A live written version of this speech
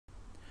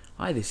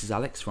Hi, this is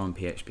Alex from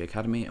PHP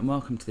Academy and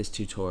welcome to this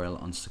tutorial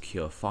on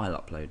secure file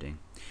uploading.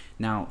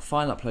 Now,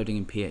 file uploading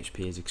in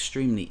PHP is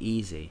extremely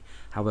easy.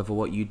 However,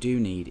 what you do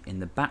need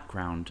in the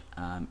background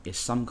is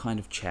some kind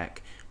of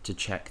check to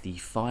check the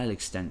file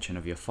extension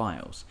of your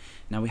files.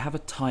 Now, we have a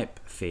type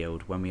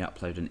field when we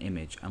upload an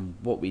image, and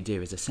what we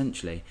do is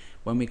essentially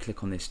when we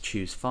click on this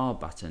choose file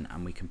button,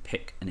 and we can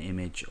pick an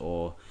image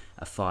or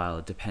a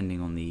file depending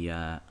on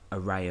the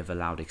array of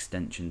allowed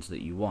extensions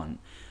that you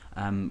want.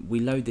 We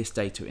load this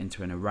data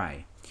into an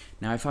array.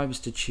 Now, if I was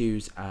to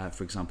choose,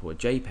 for example, a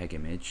JPEG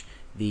image,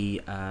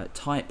 the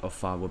type of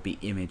file would be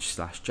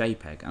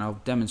image/JPEG, and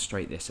I'll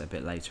demonstrate this a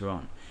bit later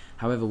on.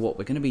 However, what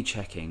we're going to be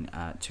checking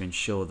to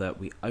ensure that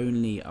we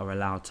only are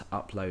allowed to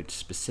upload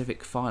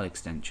specific file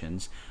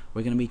extensions,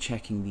 we're going to be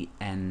checking the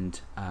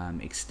end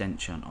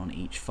extension on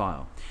each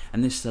file,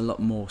 and this is a lot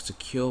more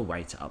secure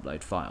way to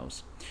upload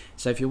files.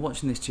 So if you're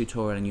watching this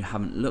tutorial and you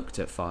haven't looked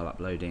at file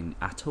uploading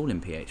at all in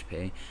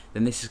PHP,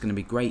 then this is going to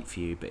be great for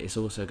you, but it's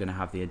also going to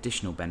have the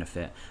additional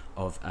benefit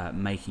of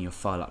making your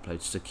file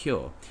upload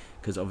secure,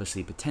 because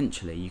obviously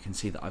potentially you can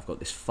see that I've got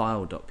this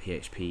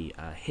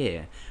file.php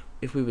here.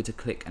 If we were to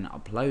click and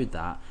upload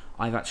that,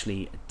 I've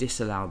actually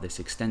disallowed this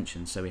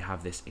extension, so we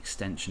have this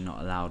extension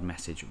not allowed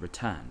message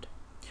returned.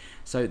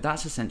 So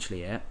that's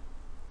essentially it.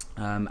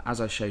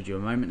 As I showed you a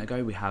moment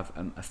ago, we have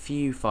a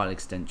few file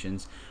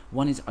extensions.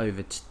 One is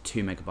over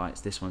 2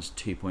 megabytes, this one's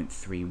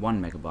 2.31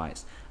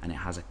 megabytes, and it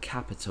has a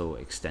capital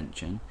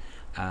extension,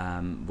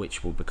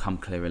 which will become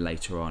clearer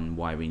later on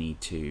why we need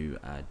to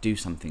do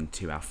something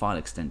to our file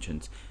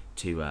extensions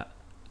to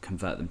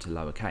convert them to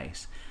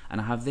lowercase. And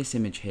I have this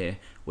image here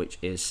which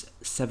is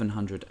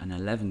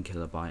 711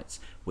 kilobytes,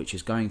 which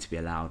is going to be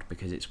allowed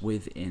because it's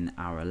within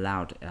our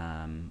allowed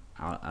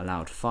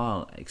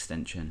file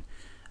extension,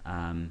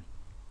 and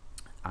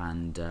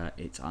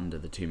it's under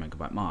the 2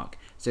 megabyte mark.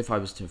 So if I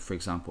was to, for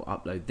example,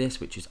 upload this,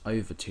 which is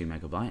over 2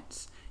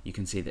 megabytes, you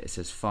can see that it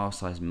says file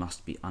size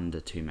must be under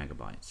 2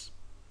 megabytes.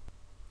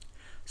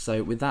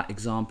 So with that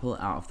example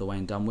out of the way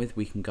and done with,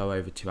 we can go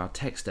over to our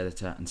text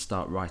editor and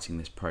start writing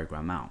this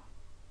program out.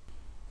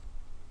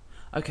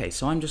 Okay,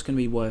 so I'm just going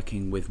to be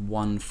working with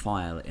one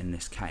file in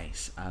this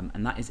case,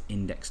 and that is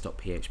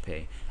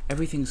index.php.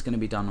 Everything's going to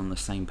be done on the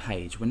same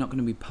page. We're not going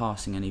to be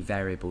passing any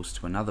variables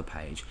to another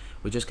page.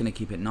 We're just going to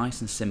keep it nice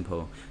and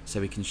simple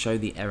so we can show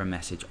the error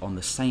message on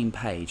the same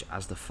page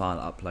as the file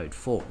upload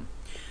form.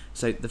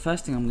 So the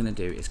first thing I'm going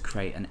to do is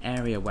create an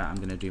area where I'm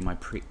going to do my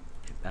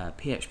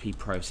PHP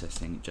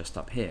processing just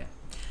up here.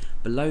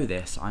 Below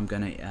this, I'm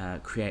going to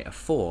create a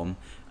form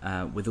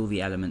with all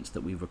the elements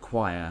that we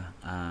require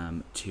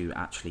to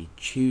actually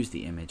choose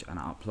the image and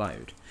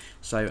upload.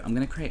 So I'm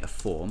going to create a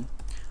form.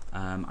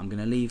 I'm going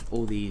to leave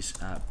all these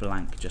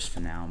blank just for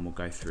now, and we'll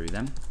go through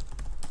them.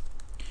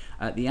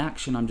 The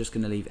action I'm just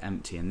going to leave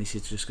empty, and this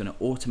is just going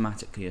to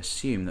automatically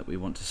assume that we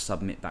want to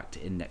submit back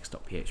to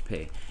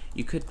index.php.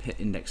 You could put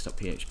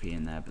index.php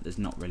in there, but there's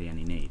not really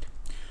any need.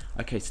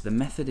 Okay, so the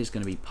method is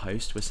going to be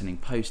post. We're sending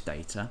post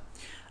data,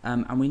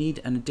 and we need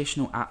an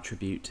additional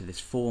attribute to this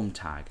form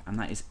tag, and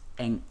that is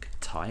enc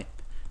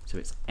type. So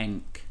it's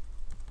enc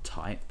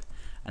type,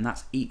 and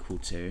that's equal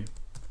to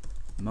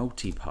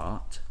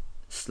multipart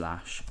 /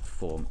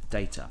 form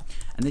data.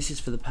 And this is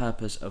for the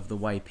purpose of the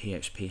way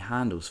PHP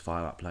handles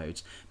file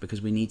uploads,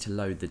 because we need to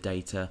load the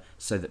data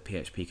so that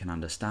PHP can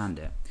understand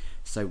it.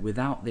 So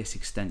without this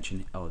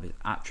extension or the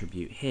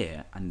attribute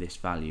here and this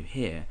value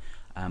here,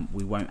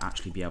 we won't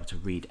actually be able to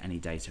read any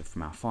data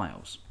from our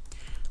files.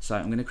 So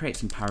I'm going to create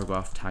some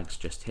paragraph tags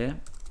just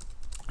here,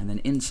 and then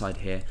inside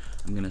here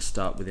I'm going to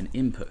start with an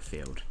input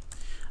field.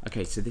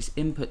 Okay, so this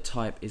input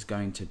type is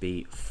going to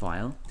be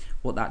file.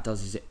 What that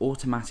does is it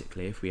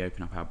automatically, if we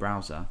open up our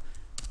browser,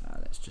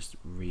 let's just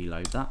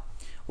reload that,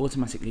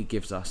 automatically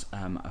gives us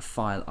a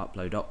file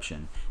upload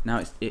option.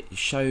 Now it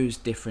shows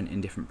different in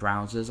different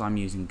browsers. I'm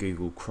using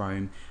Google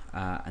Chrome,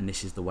 and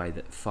this is the way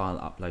that file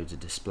uploads are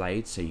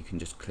displayed. So you can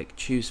just click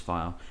choose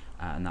file,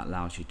 and that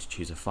allows you to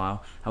choose a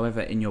file.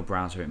 However, in your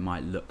browser it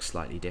might look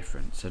slightly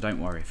different, so don't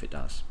worry if it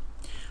does.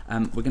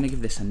 We're going to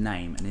give this a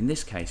name, and in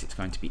this case it's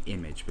going to be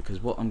image, because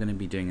what I'm going to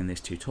be doing in this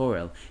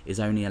tutorial is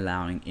only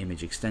allowing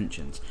image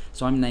extensions.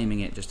 So I'm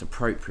naming it just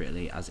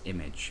appropriately as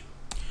image.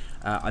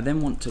 I then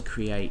want to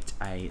create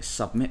a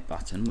submit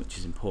button, which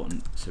is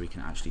important so we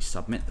can actually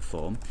submit the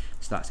form.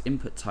 So that's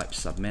input type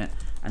submit,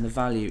 and the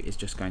value is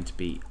just going to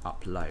be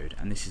upload,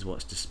 and this is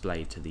what's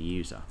displayed to the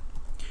user.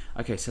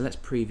 Okay, so let's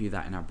preview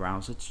that in our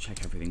browser to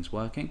check everything's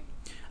working.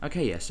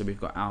 Okay, yeah, so we've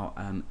got our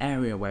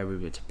area where we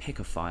were to pick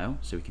a file,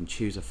 so we can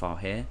choose a file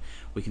here,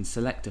 we can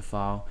select a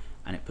file,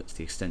 and it puts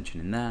the extension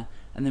in there,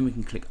 and then we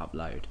can click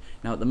upload.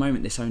 Now at the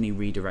moment this only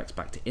redirects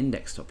back to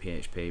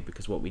index.php,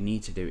 because what we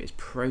need to do is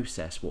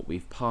process what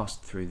we've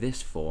passed through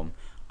this form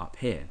up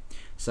here.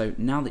 So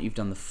now that you've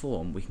done the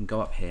form, we can go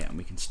up here and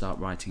we can start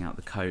writing out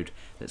the code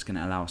that's going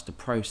to allow us to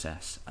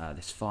process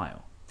this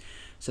file.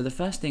 So the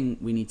first thing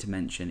we need to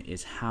mention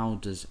is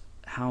how's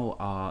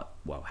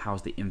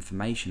the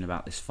information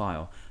about this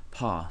file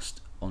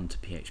passed onto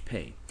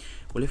PHP.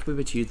 Well, if we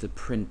were to use the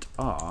print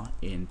r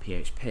in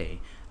PHP,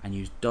 and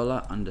use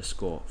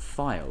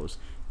 $_files,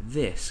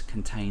 this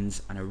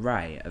contains an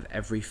array of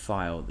every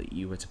file that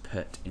you were to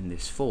put in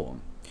this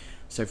form.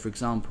 So for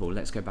example,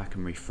 let's go back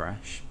and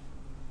refresh.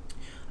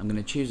 I'm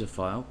going to choose a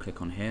file,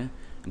 click on here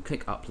and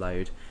click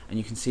upload, and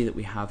you can see that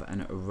we have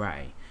an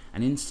array,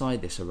 and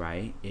inside this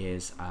array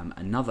is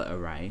another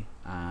array,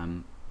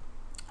 and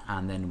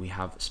then we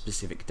have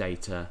specific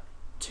data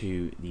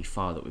to the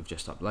file that we've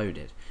just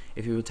uploaded.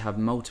 If we were to have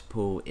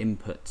multiple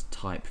input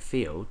type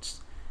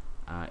fields,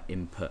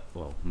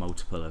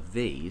 multiple of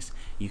these,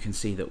 you can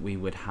see that we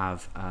would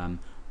have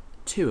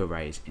two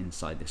arrays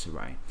inside this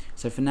array.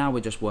 So for now we're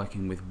just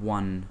working with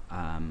one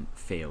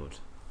field.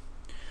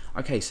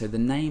 Okay, so the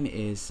name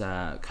is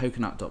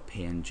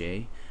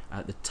coconut.png.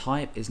 The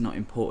type is not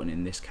important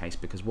in this case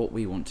because what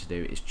we want to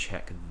do is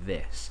check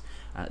this.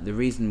 The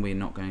reason we're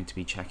not going to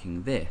be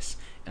checking this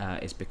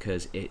is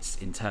because it's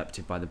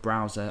interpreted by the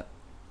browser,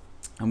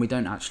 and we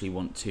don't actually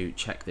want to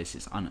check this.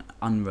 It's an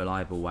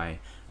unreliable way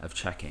of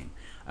checking.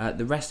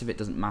 The rest of it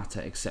doesn't matter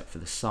except for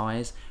the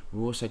size.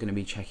 We're also going to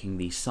be checking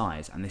the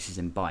size, and this is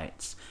in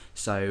bytes.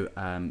 So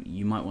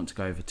you might want to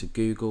go over to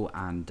Google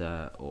and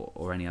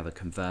or any other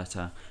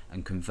converter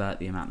and convert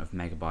the amount of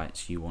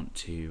megabytes you want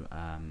to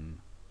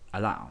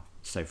allow.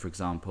 So for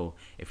example,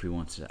 if we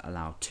wanted to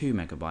allow 2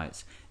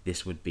 megabytes,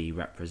 this would be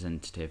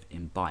representative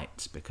in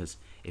bytes, because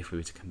if we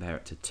were to compare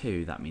it to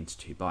 2, that means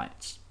 2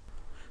 bytes.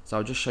 So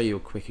I'll just show you a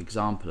quick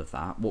example of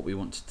that. What we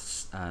want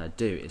to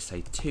do is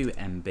say 2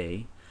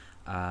 MB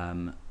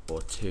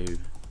or 2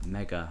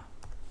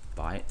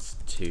 megabytes,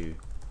 2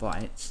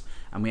 bytes,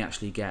 and we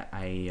actually get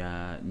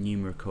a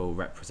numerical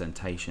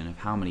representation of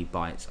how many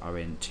bytes are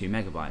in 2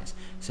 megabytes.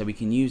 So we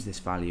can use this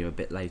value a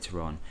bit later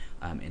on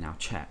in our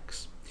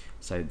checks.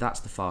 So that's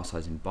the file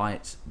size in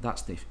bytes,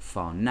 that's the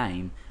file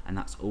name, and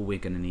that's all we're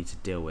going to need to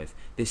deal with.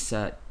 This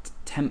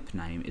temp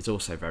name is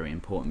also very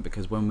important,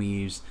 because when we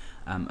use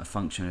a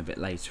function a bit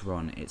later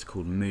on, it's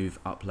called move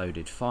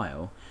uploaded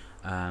file.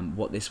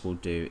 What this will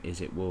do is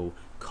it will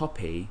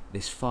copy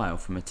this file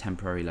from a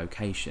temporary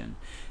location.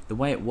 The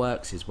way it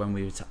works is when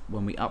we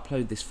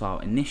upload this file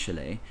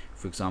initially,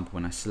 for example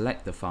when I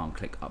select the file and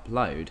click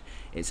upload,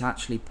 it's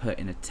actually put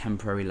in a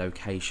temporary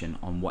location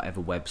on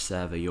whatever web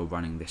server you're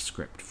running this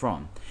script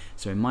from.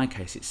 So in my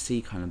case it's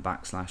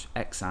c:\examp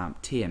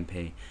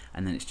tmp,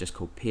 and then it's just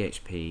called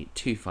php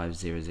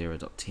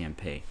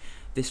 2500.tmp.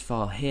 This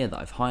file here that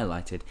I've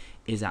highlighted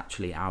is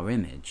actually our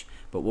image,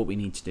 but what we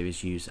need to do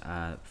is use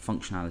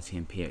functionality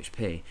in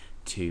PHP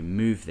to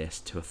move this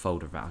to a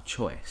folder of our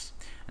choice.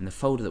 And the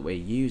folder that we're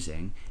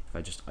using, if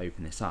I just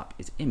open this up,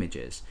 is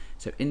images.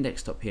 So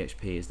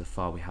index.php is the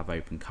file we have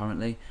open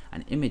currently,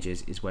 and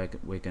images is where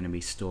we're going to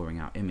be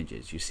storing our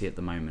images. You see at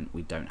the moment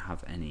we don't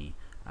have any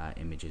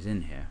images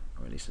in here,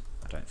 or at least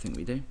I don't think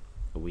we do,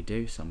 but we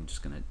do, so I'm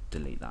just going to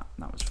delete that.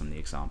 That was from the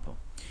example.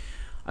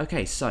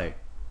 Okay, so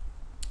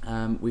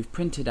we've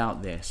printed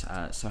out this,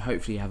 so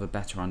hopefully you have a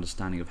better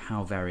understanding of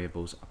how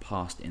variables are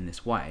passed in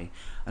this way.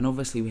 And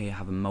obviously we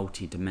have a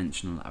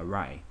multi-dimensional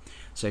array.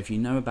 So if you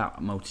know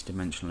about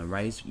multi-dimensional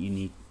arrays,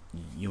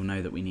 you'll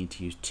know that we need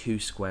to use 2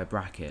 square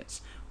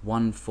brackets,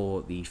 1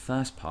 for the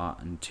first part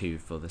and 2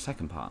 for the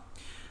second part.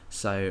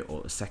 So,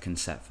 or the second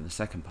set for the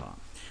second part.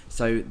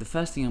 So the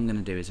first thing I'm going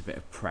to do is a bit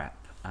of prep.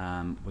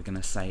 We're going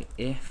to say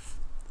if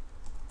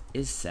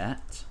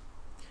isSet,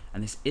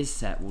 and this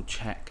isSet will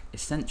check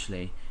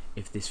essentially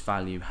if this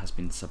value has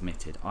been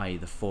submitted, i.e.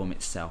 the form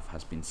itself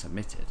has been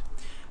submitted.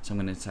 So I'm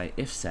going to say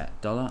if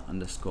set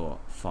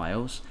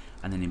 $_files,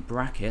 and then in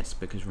brackets,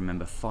 because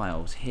remember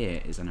files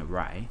here is an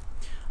array,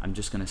 I'm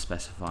just going to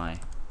specify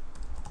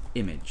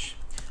image,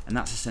 and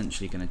that's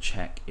essentially going to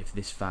check if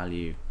this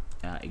value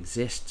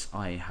exists,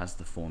 i.e. has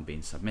the form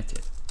been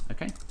submitted.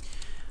 Okay.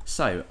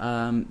 So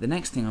the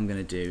next thing I'm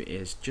going to do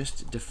is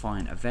just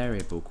define a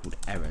variable called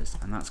errors,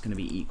 and that's going to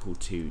be equal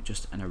to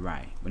just an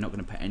array. We're not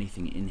going to put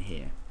anything in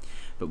here.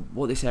 But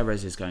what this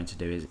errors is going to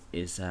do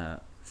is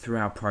through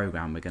our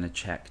program we're going to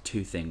check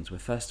 2 things. We're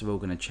first of all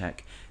going to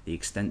check the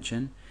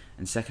extension,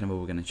 and second of all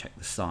we're going to check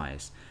the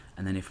size.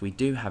 And then if we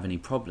do have any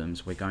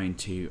problems, we're going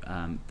to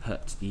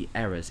put the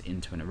errors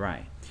into an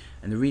array.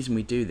 And the reason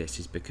we do this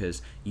is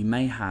because you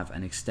may have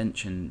an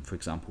extension, for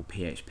example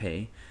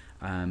PHP,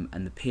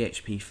 and the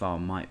PHP file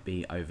might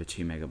be over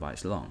 2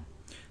 megabytes long.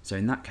 So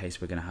in that case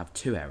we're going to have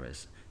 2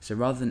 errors. So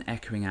rather than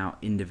echoing out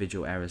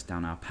individual errors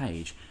down our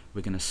page,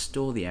 we're going to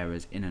store the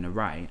errors in an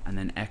array and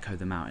then echo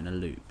them out in a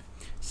loop.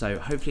 So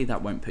hopefully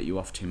that won't put you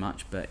off too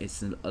much, but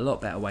it's a lot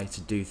better way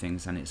to do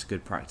things, and it's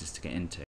good practice to get into.